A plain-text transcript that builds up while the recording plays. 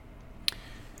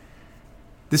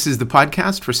This is the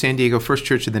podcast for San Diego First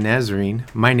Church of the Nazarene.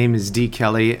 My name is Dee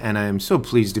Kelly, and I am so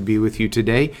pleased to be with you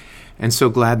today, and so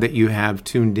glad that you have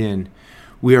tuned in.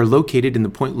 We are located in the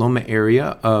Point Loma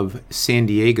area of San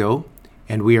Diego,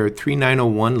 and we are at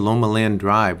 3901 Loma Land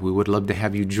Drive. We would love to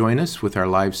have you join us with our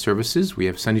live services. We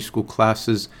have Sunday school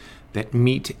classes that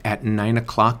meet at 9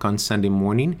 o'clock on Sunday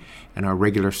morning, and our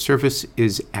regular service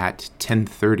is at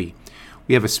 10:30.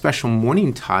 We have a special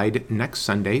morning tide next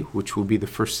Sunday, which will be the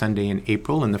first Sunday in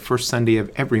April and the first Sunday of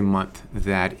every month,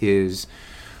 that is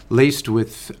laced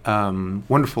with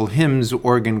wonderful hymns,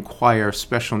 organ, choir,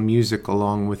 special music,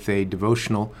 along with a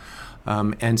devotional,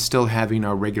 and still having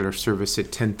our regular service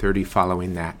at 10:30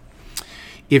 following that.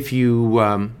 If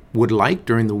you would like,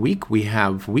 during the week, we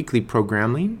have weekly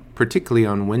programming, particularly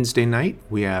on Wednesday night.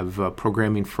 We have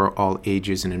programming for all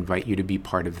ages and invite you to be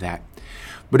part of that.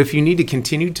 But if you need to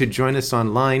continue to join us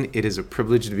online, it is a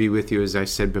privilege to be with you, as I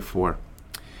said before.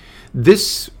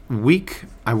 This week,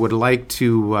 I would like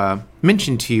to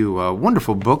mention to you a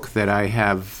wonderful book that I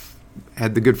have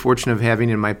had the good fortune of having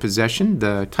in my possession.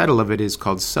 The title of it is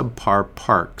called Subpar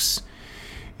Parks,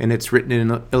 and it's written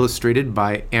and illustrated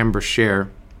by Amber Scher.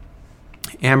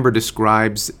 Amber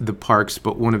describes the parks,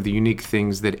 but one of the unique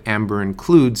things that Amber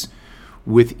includes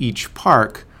with each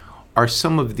park are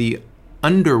some of the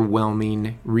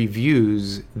underwhelming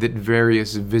reviews that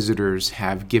various visitors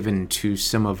have given to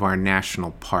some of our national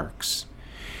parks.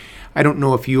 I don't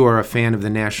know if you are a fan of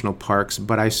the national parks,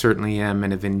 but I certainly am,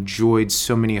 and have enjoyed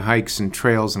so many hikes and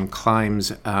trails and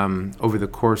climbs over the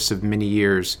course of many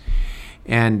years,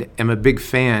 and am a big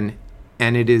fan.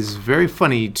 And it is very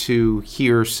funny to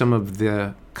hear some of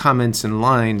the comments and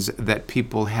lines that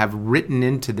people have written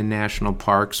into the national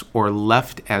parks or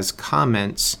left as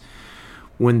comments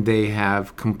when they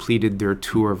have completed their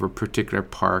tour of a particular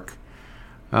park.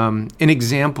 An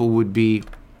example would be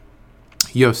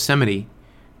Yosemite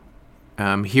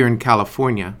here in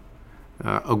California,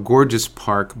 a gorgeous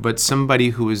park, but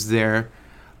somebody who was there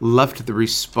left the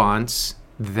response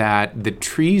that the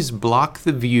trees block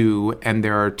the view and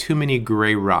there are too many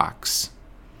gray rocks.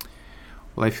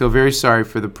 Well, I feel very sorry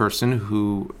for the person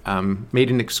who made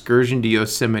an excursion to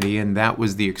Yosemite, and that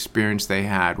was the experience they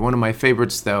had. One of my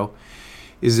favorites, though,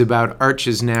 is about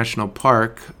Arches National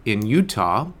Park in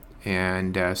Utah,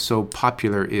 and so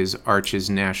popular is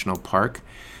Arches National Park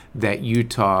that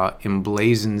Utah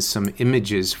emblazons some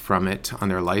images from it on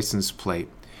their license plate.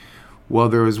 Well,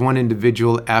 there was one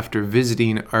individual after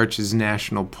visiting Arches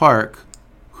National Park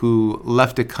who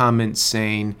left a comment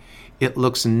saying, "It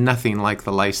looks nothing like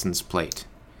the license plate."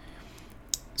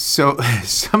 So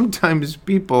sometimes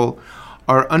people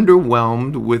are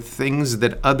underwhelmed with things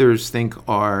that others think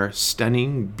are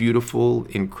stunning, beautiful,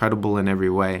 incredible in every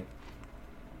way.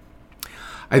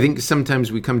 I think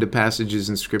sometimes we come to passages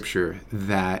in Scripture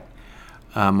that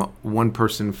one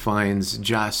person finds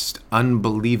just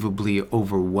unbelievably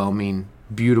overwhelming,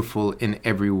 beautiful in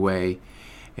every way,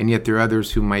 and yet there are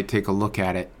others who might take a look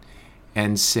at it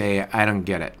and say, "I don't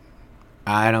get it.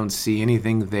 I don't see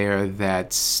anything there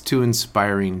that's too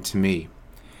inspiring to me."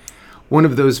 One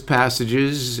of those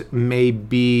passages may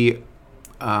be,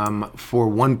 for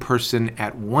one person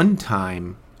at one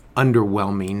time,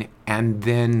 underwhelming, and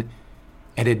then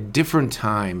at a different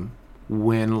time,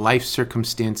 when life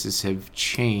circumstances have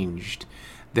changed,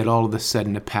 that all of a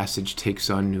sudden a passage takes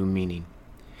on new meaning.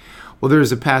 Well, there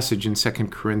is a passage in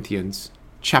 2 Corinthians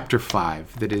chapter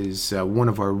 5 that is one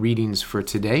of our readings for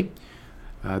today.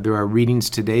 There are readings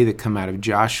today that come out of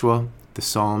Joshua, the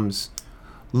Psalms,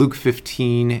 Luke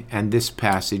 15, and this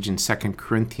passage in 2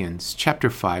 Corinthians chapter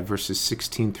 5, verses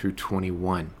 16 through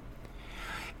 21.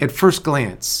 At first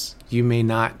glance, you may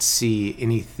not see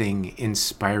anything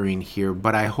inspiring here,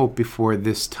 but I hope before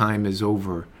this time is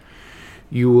over,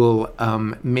 you will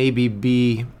maybe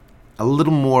be a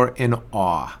little more in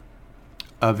awe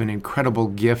of an incredible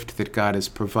gift that God has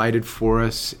provided for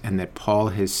us and that Paul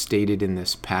has stated in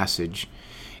this passage,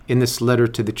 in this letter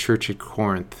to the church at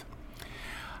Corinth.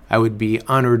 I would be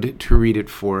honored to read it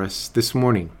for us this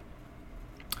morning.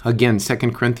 Again,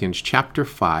 2 Corinthians chapter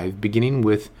 5, beginning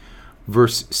with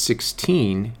verse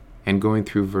 16 and going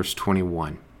through verse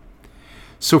 21.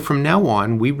 "So from now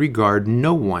on, we regard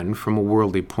no one from a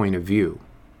worldly point of view.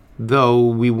 Though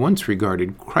we once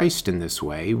regarded Christ in this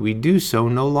way, we do so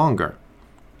no longer.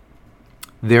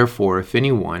 Therefore, if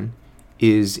anyone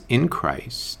is in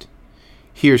Christ,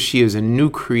 he or she is a new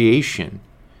creation.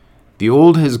 The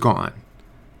old has gone.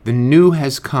 The new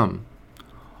has come.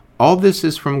 All this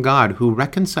is from God, who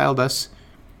reconciled us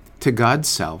to God's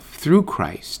self through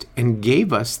Christ and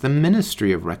gave us the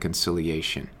ministry of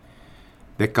reconciliation.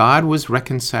 that God was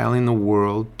reconciling the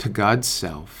world to God's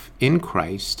self in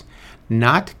Christ,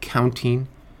 not counting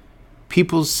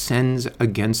people's sins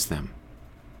against them.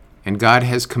 And God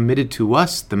has committed to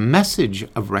us the message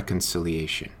of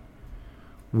reconciliation.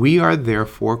 We are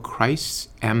therefore Christ's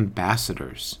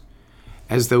ambassadors,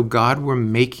 as though God were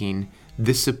making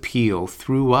this appeal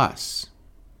through us.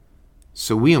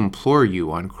 So we implore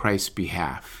you on Christ's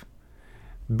behalf,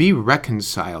 be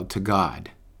reconciled to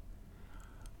God.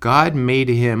 God made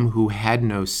him who had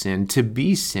no sin to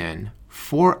be sin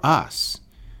for us,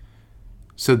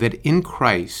 so that in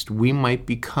Christ we might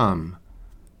become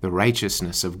the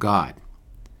righteousness of God.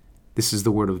 This is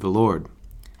the word of the Lord.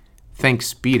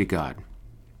 Thanks be to God.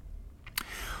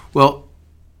 Well,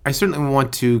 I certainly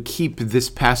want to keep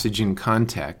this passage in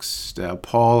context.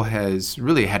 Paul has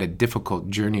really had a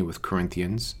difficult journey with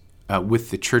Corinthians,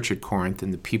 with the church at Corinth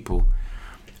and the people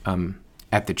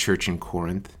at the church in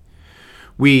Corinth.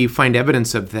 We find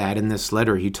evidence of that in this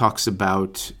letter. He talks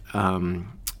about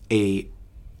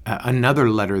another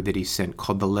letter that he sent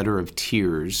called the Letter of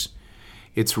Tears.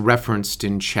 It's referenced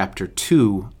in chapter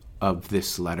 2 of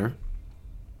this letter.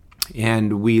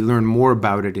 And we learn more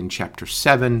about it in chapter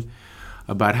 7,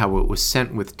 about how it was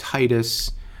sent with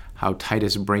Titus, how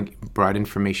Titus brought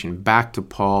information back to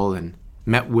Paul and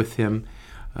met with him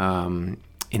in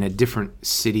a different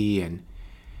city, and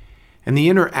the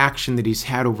interaction that he's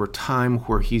had over time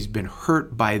where he's been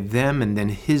hurt by them and then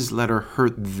his letter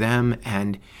hurt them,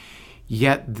 and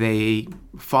yet they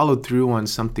followed through on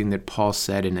something that Paul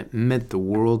said and it meant the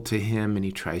world to him, and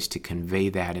he tries to convey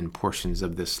that in portions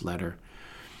of this letter.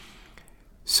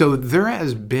 So there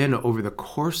has been, over the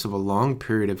course of a long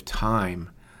period of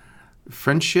time,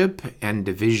 friendship and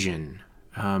division,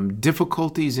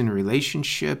 difficulties in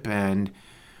relationship, and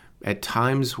at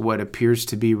times what appears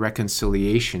to be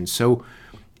reconciliation. So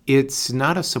it's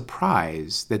not a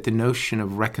surprise that the notion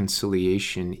of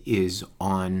reconciliation is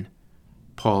on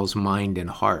Paul's mind and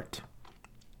heart.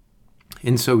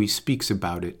 And so he speaks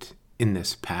about it in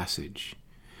this passage.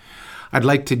 I'd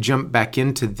like to jump back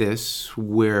into this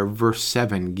where verse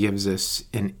 7 gives us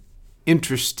an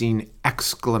interesting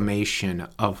exclamation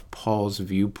of Paul's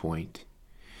viewpoint.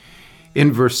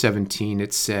 In verse 17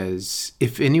 it says,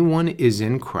 "If anyone is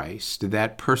in Christ,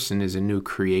 that person is a new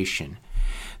creation."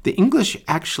 The English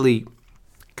actually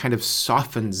kind of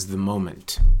softens the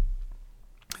moment.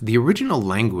 The original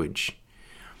language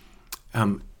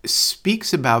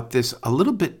speaks about this a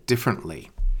little bit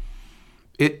differently.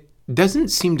 It doesn't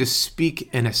seem to speak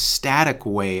in a static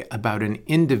way about an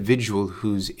individual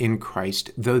who's in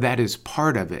Christ, though that is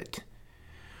part of it.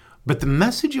 But the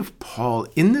message of Paul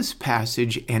in this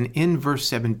passage and in verse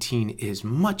 17 is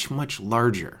much, much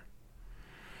larger.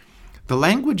 The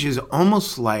language is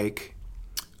almost like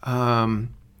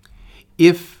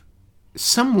if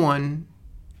someone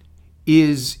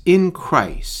is in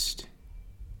Christ,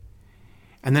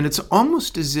 and then it's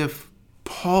almost as if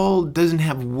Paul doesn't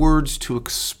have words to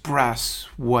express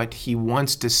what he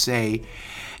wants to say,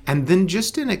 and then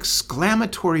just in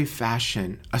exclamatory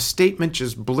fashion, a statement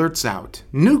just blurts out,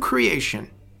 "New creation."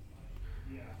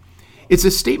 It's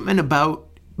a statement about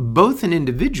both an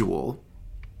individual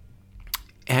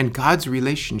and God's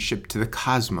relationship to the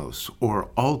cosmos,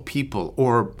 or all people,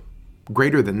 or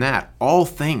greater than that, all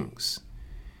things.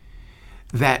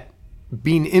 That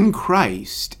being in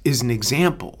Christ is an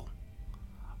example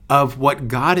of what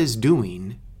God is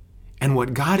doing, and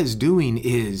what God is doing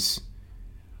is,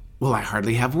 well, I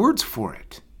hardly have words for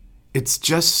it. It's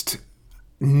just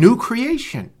new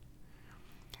creation.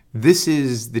 This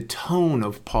is the tone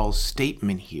of Paul's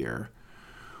statement here,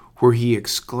 where he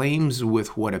exclaims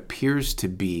with what appears to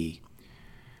be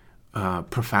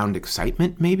profound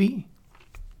excitement, maybe,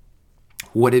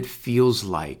 what it feels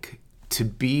like to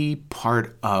be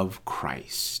part of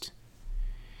Christ.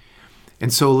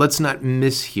 And so let's not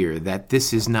miss here that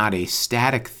this is not a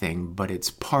static thing, but it's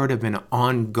part of an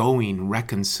ongoing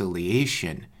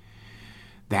reconciliation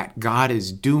that God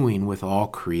is doing with all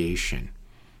creation.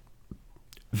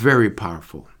 Very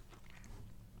powerful.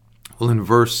 Well, in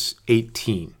verse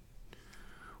 18,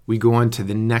 we go on to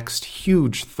the next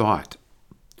huge thought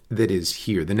that is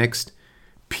here, the next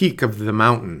peak of the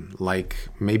mountain, like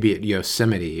maybe at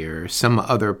Yosemite or some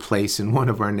other place in one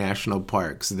of our national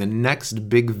parks, the next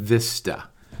big vista.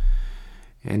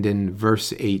 And in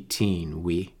verse 18,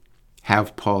 we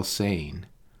have Paul saying,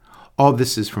 "All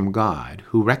this is from God,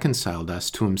 who reconciled us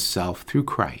to himself through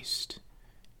Christ."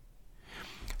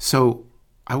 So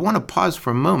I want to pause for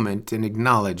a moment and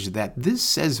acknowledge that this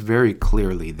says very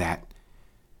clearly that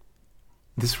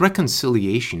this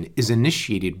reconciliation is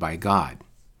initiated by God.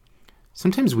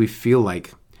 Sometimes we feel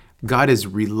like God is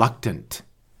reluctant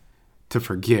to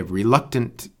forgive,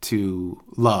 reluctant to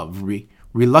love,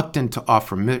 reluctant to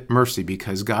offer mercy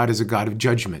because God is a God of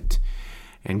judgment.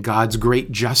 And God's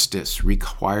great justice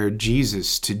required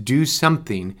Jesus to do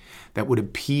something that would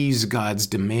appease God's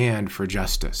demand for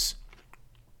justice.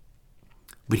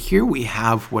 But here we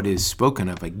have what is spoken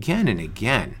of again and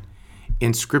again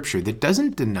in Scripture that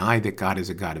doesn't deny that God is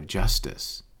a God of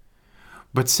justice,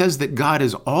 but says that God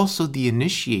is also the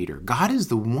initiator. God is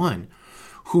the one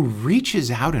who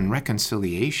reaches out in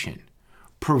reconciliation,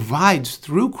 provides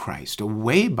through Christ a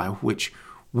way by which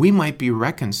we might be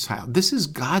reconciled. This is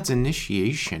God's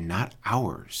initiation, not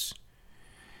ours.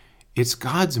 It's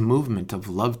God's movement of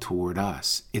love toward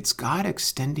us. It's God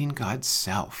extending God's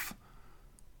self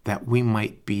that we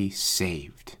might be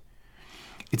saved.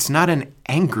 It's not an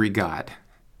angry God.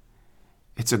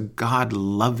 It's a God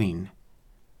loving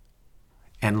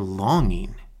and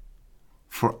longing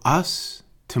for us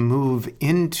to move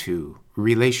into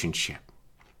relationship.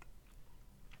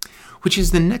 Which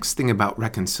is the next thing about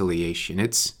reconciliation.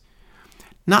 It's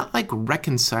not like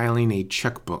reconciling a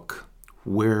checkbook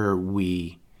where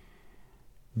we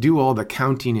do all the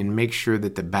counting and make sure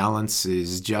that the balance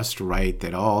is just right,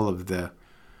 that all of the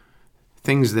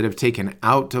things that have taken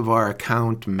out of our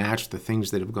account match the things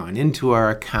that have gone into our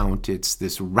account. It's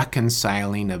this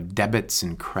reconciling of debits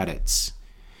and credits.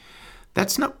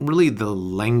 That's not really the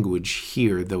language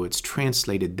here, though it's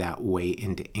translated that way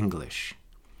into English.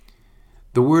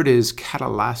 The word is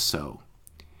katalasso,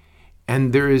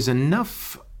 and there is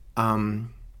enough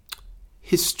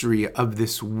history of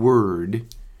this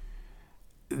word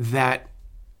that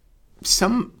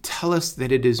some tell us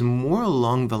that it is more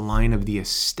along the line of the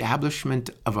establishment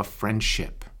of a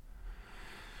friendship.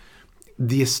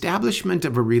 The establishment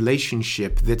of a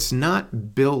relationship that's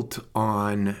not built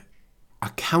on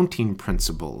accounting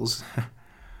principles,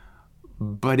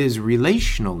 but is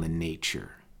relational in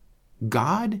nature.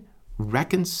 God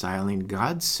reconciling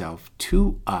God's self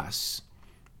to us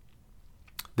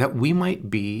that we might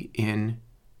be in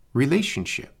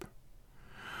relationship.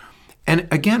 And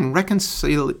again,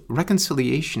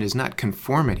 reconciliation is not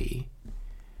conformity.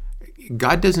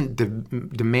 God doesn't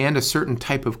demand a certain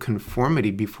type of conformity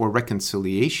before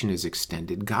reconciliation is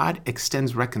extended. God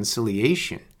extends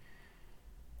reconciliation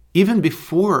even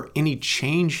before any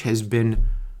change has been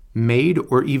made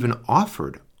or even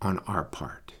offered on our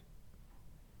part.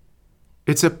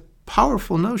 It's a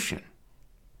powerful notion.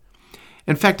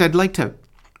 In fact, I'd like to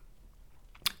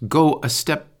go a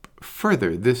step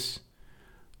further. This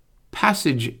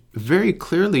passage very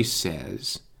clearly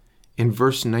says in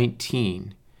verse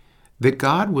 19 that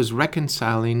God was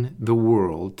reconciling the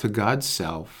world to God's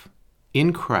self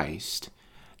in Christ,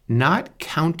 not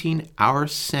counting our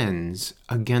sins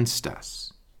against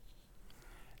us.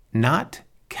 Not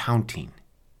counting.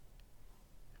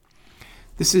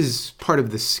 This is part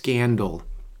of the scandal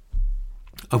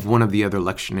of one of the other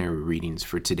lectionary readings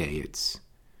for today. It's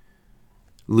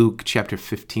Luke chapter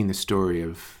 15, the story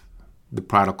of the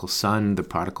prodigal son, the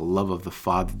prodigal love of the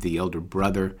father, the elder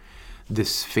brother.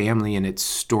 This family and its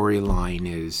storyline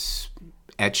is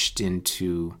etched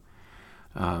into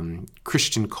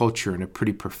Christian culture in a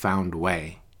pretty profound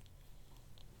way.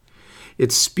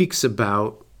 It speaks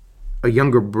about a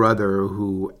younger brother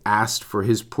who asked for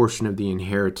his portion of the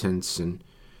inheritance and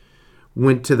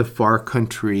went to the far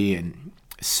country and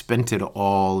spent it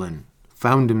all and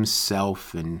found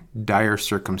himself in dire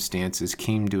circumstances,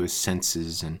 came to his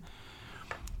senses and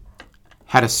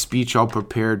had a speech all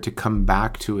prepared to come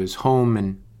back to his home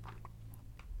and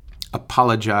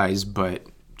apologize, but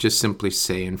just simply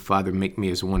say, "And Father, make me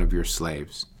as one of your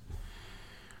slaves."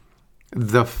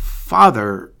 The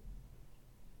father,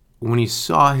 when he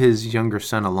saw his younger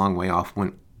son a long way off,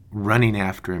 went running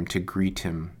after him to greet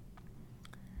him,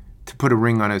 to put a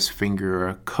ring on his finger,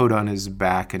 a coat on his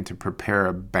back, and to prepare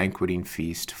a banqueting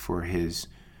feast, for his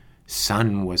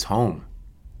son was home.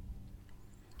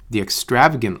 The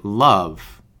extravagant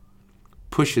love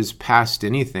pushes past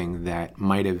anything that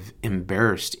might have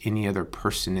embarrassed any other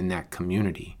person in that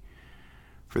community.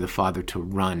 For the father to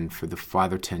run, for the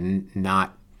father to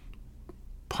not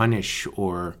punish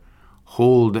or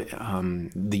hold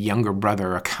the younger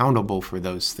brother accountable for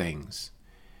those things.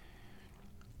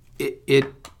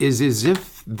 It is as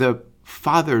if the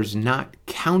father's not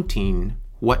counting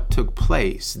what took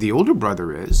place. The older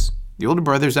brother is. The older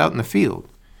brother's out in the field.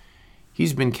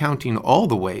 He's been counting all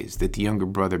the ways that the younger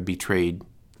brother betrayed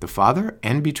the father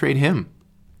and betrayed him.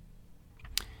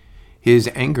 His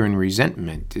anger and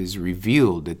resentment is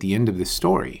revealed at the end of the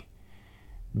story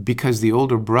because the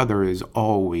older brother is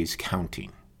always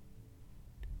counting.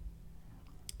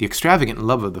 The extravagant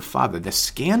love of the father, the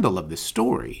scandal of the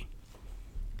story,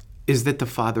 is that the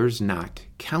Father's not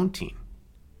counting.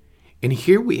 And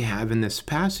here we have in this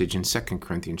passage in 2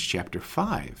 Corinthians chapter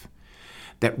 5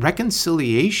 that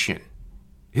reconciliation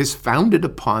is founded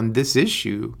upon this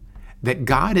issue that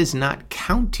God is not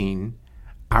counting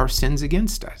our sins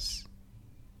against us.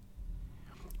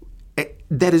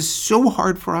 That is so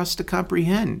hard for us to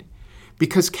comprehend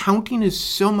because counting is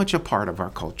so much a part of our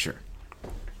culture.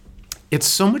 It's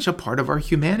so much a part of our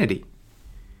humanity.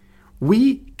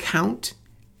 We count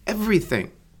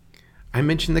everything. I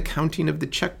mentioned the counting of the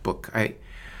checkbook.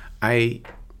 We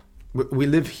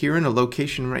live here in a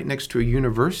location right next to a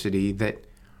university that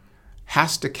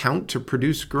has to count to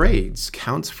produce grades,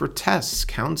 counts for tests,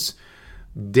 counts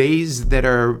days that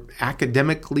are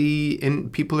academically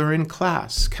people are in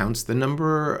class, counts the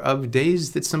number of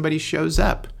days that somebody shows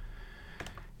up.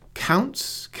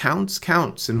 Counts.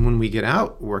 And when we get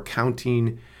out, we're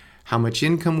counting how much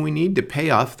income we need to pay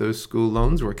off those school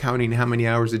loans. We're counting how many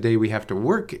hours a day we have to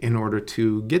work in order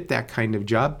to get that kind of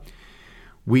job.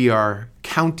 We are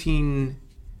counting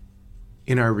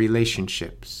in our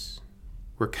relationships.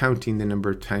 We're counting the number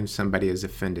of times somebody has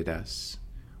offended us.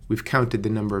 We've counted the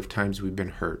number of times we've been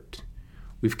hurt.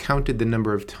 We've counted the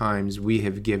number of times we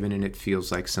have given and it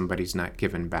feels like somebody's not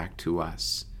given back to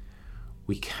us.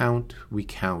 We count.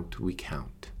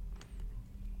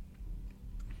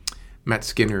 Matt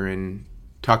Skinner, in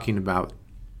talking about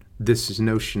this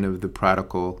notion of the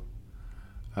prodigal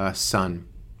son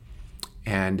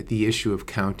and the issue of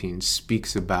counting,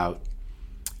 speaks about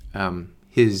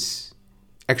his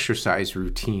exercise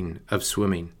routine of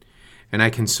swimming. And I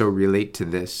can so relate to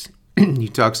this. He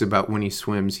talks about when he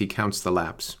swims, he counts the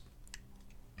laps.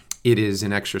 It is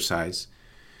an exercise.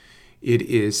 It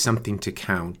is something to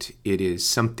count. It is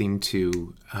something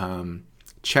to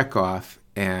check off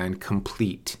and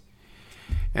complete.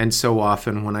 And so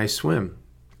often when I swim,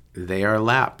 they are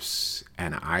laps,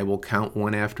 and I will count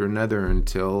one after another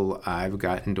until I've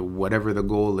gotten to whatever the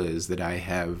goal is that I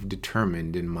have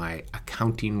determined in my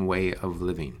accounting way of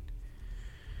living.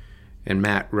 And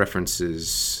Matt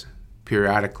references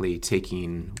periodically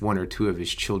taking one or two of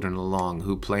his children along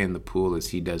who play in the pool as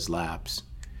he does laps.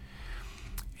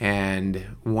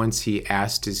 And once he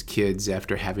asked his kids,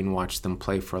 after having watched them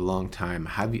play for a long time,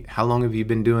 how long have you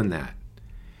been doing that?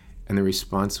 And the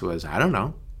response was, I don't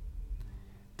know.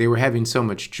 They were having so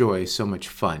much joy, so much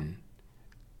fun.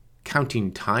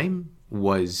 Counting time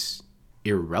was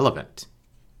irrelevant.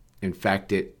 In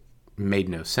fact, it made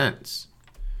no sense.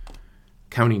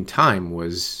 Counting time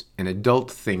was an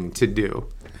adult thing to do.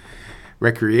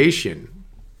 Recreation,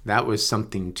 that was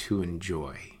something to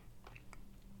enjoy.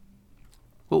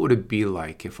 What would it be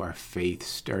like if our faith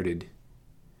started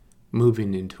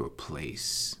moving into a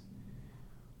place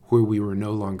where we were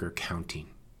no longer counting?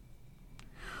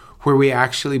 Where we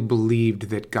actually believed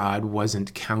that God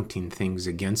wasn't counting things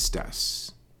against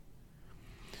us?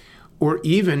 Or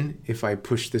even, if I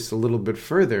push this a little bit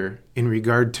further, in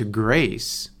regard to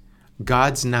grace,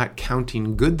 God's not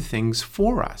counting good things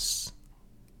for us.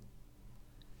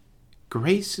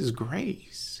 Grace is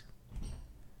grace.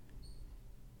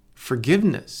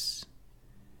 Forgiveness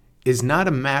is not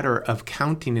a matter of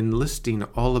counting and listing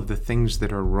all of the things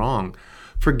that are wrong.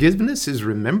 Forgiveness is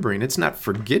remembering. It's not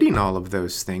forgetting all of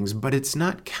those things, but it's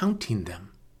not counting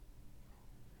them.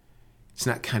 It's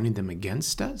not counting them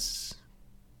against us.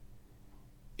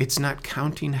 It's not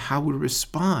counting how we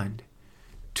respond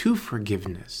to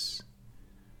forgiveness.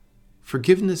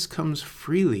 Forgiveness comes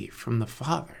freely from the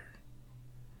Father.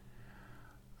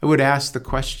 I would ask the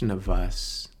question of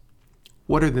us,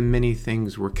 what are the many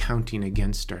things we're counting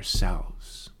against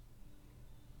ourselves?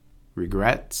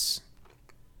 Regrets?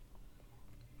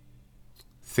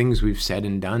 Things we've said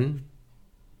and done?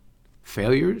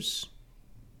 Failures?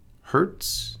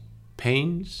 Hurts?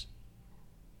 Pains?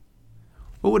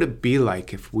 What would it be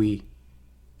like if we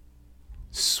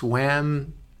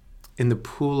swam in the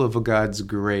pool of God's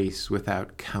grace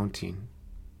without counting?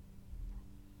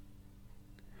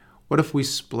 What if we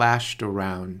splashed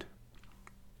around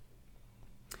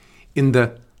in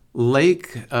the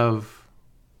lake of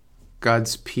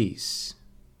God's peace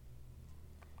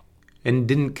and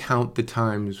didn't count the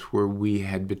times where we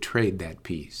had betrayed that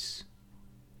peace,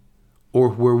 or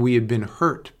where we had been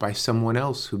hurt by someone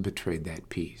else who betrayed that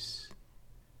peace?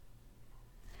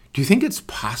 Do you think it's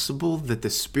possible that the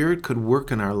Spirit could work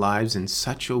in our lives in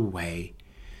such a way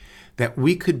that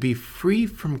we could be free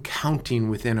from counting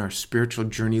within our spiritual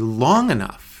journey long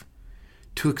enough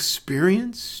to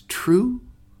experience true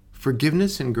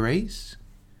forgiveness and grace?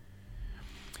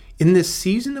 In this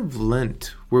season of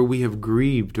Lent, where we have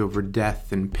grieved over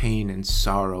death and pain and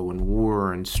sorrow and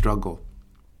war and struggle,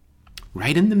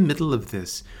 right in the middle of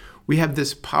this, we have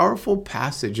this powerful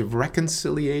passage of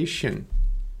reconciliation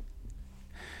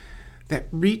that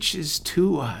reaches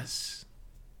to us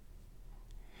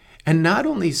and not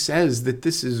only says that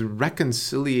this is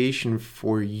reconciliation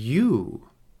for you,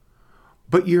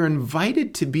 but you're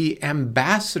invited to be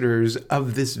ambassadors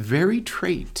of this very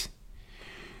trait.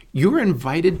 You're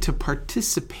invited to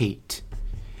participate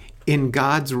in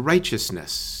God's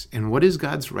righteousness. And what is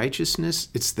God's righteousness?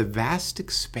 It's the vast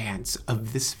expanse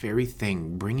of this very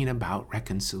thing, bringing about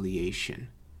reconciliation.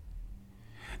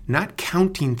 Not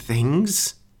counting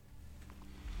things,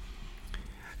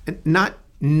 not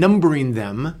numbering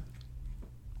them,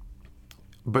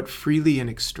 but freely and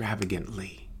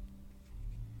extravagantly.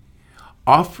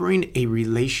 Offering a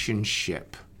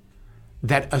relationship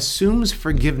that assumes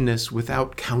forgiveness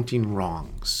without counting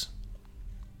wrongs,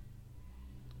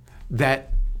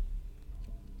 that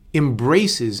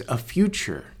embraces a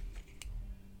future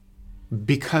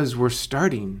because we're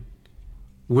starting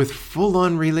with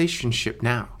full-on relationship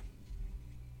now,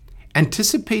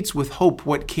 anticipates with hope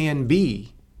what can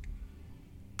be,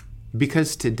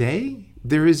 because today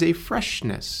there is a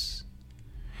freshness.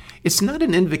 It's not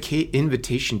an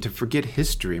invitation to forget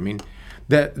history. I mean,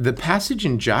 the passage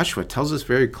in Joshua tells us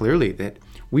very clearly that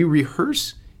we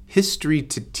rehearse history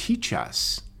to teach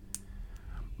us,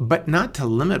 but not to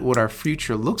limit what our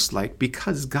future looks like,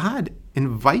 because God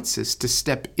invites us to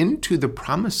step into the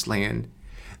promised land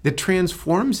that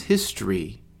transforms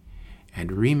history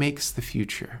and remakes the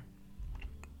future.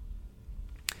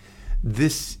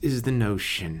 This is the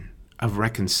notion of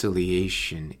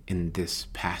reconciliation in this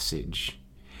passage,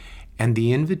 and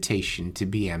the invitation to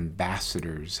be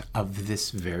ambassadors of this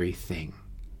very thing,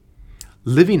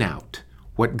 living out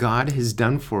what God has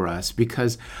done for us,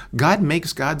 because God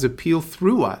makes God's appeal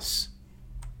through us.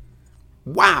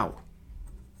 Wow!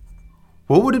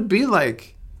 What would it be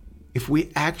like if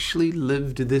we actually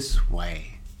lived this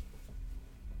way?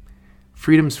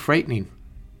 Freedom's frightening.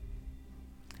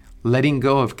 Letting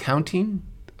go of counting,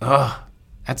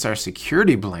 that's our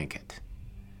security blanket.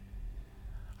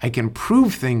 I can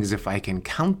prove things if I can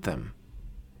count them.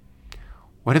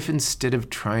 What if instead of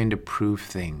trying to prove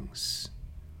things,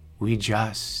 we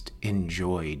just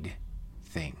enjoyed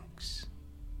things?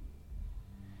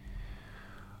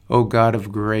 O God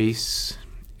of grace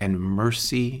and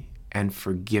mercy and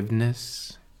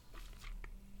forgiveness,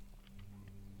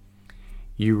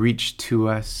 you reach to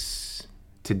us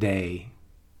today,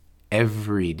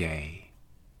 every day,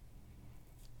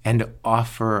 and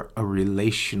offer a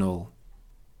relational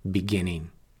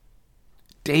beginning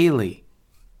daily,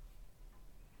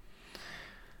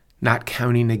 not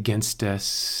counting against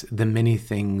us the many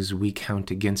things we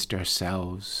count against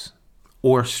ourselves,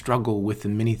 or struggle with the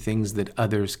many things that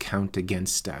others count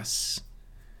against us.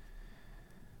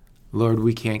 Lord,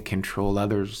 we can't control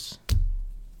others.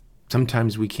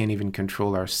 Sometimes we can't even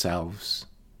control ourselves.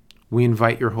 We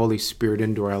invite your Holy Spirit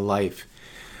into our life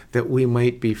that we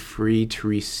might be free to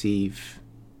receive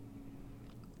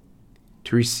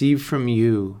from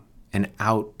you an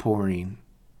outpouring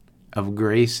of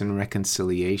grace and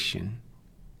reconciliation,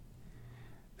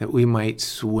 that we might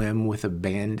swim with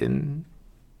abandon,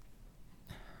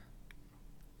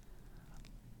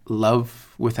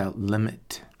 love without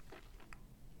limit,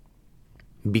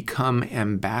 become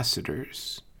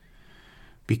ambassadors,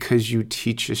 because you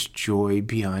teach us joy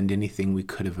beyond anything we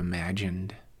could have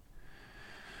imagined.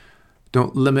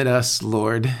 Don't limit us,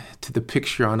 Lord, to the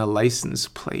picture on a license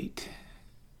plate,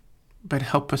 but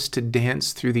help us to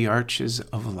dance through the arches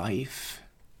of life,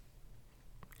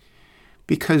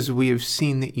 because we have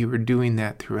seen that you are doing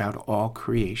that throughout all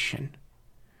creation,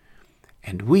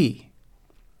 and we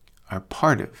are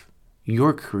part of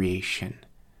your creation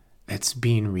that's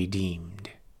being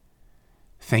redeemed.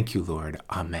 Thank you, Lord.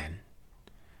 Amen.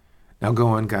 Now go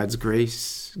on God's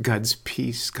grace, God's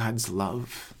peace, God's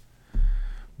love.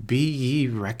 Be ye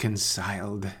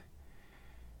reconciled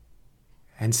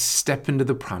and step into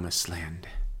the promised land,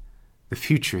 the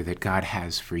future that God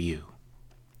has for you.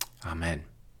 Amen.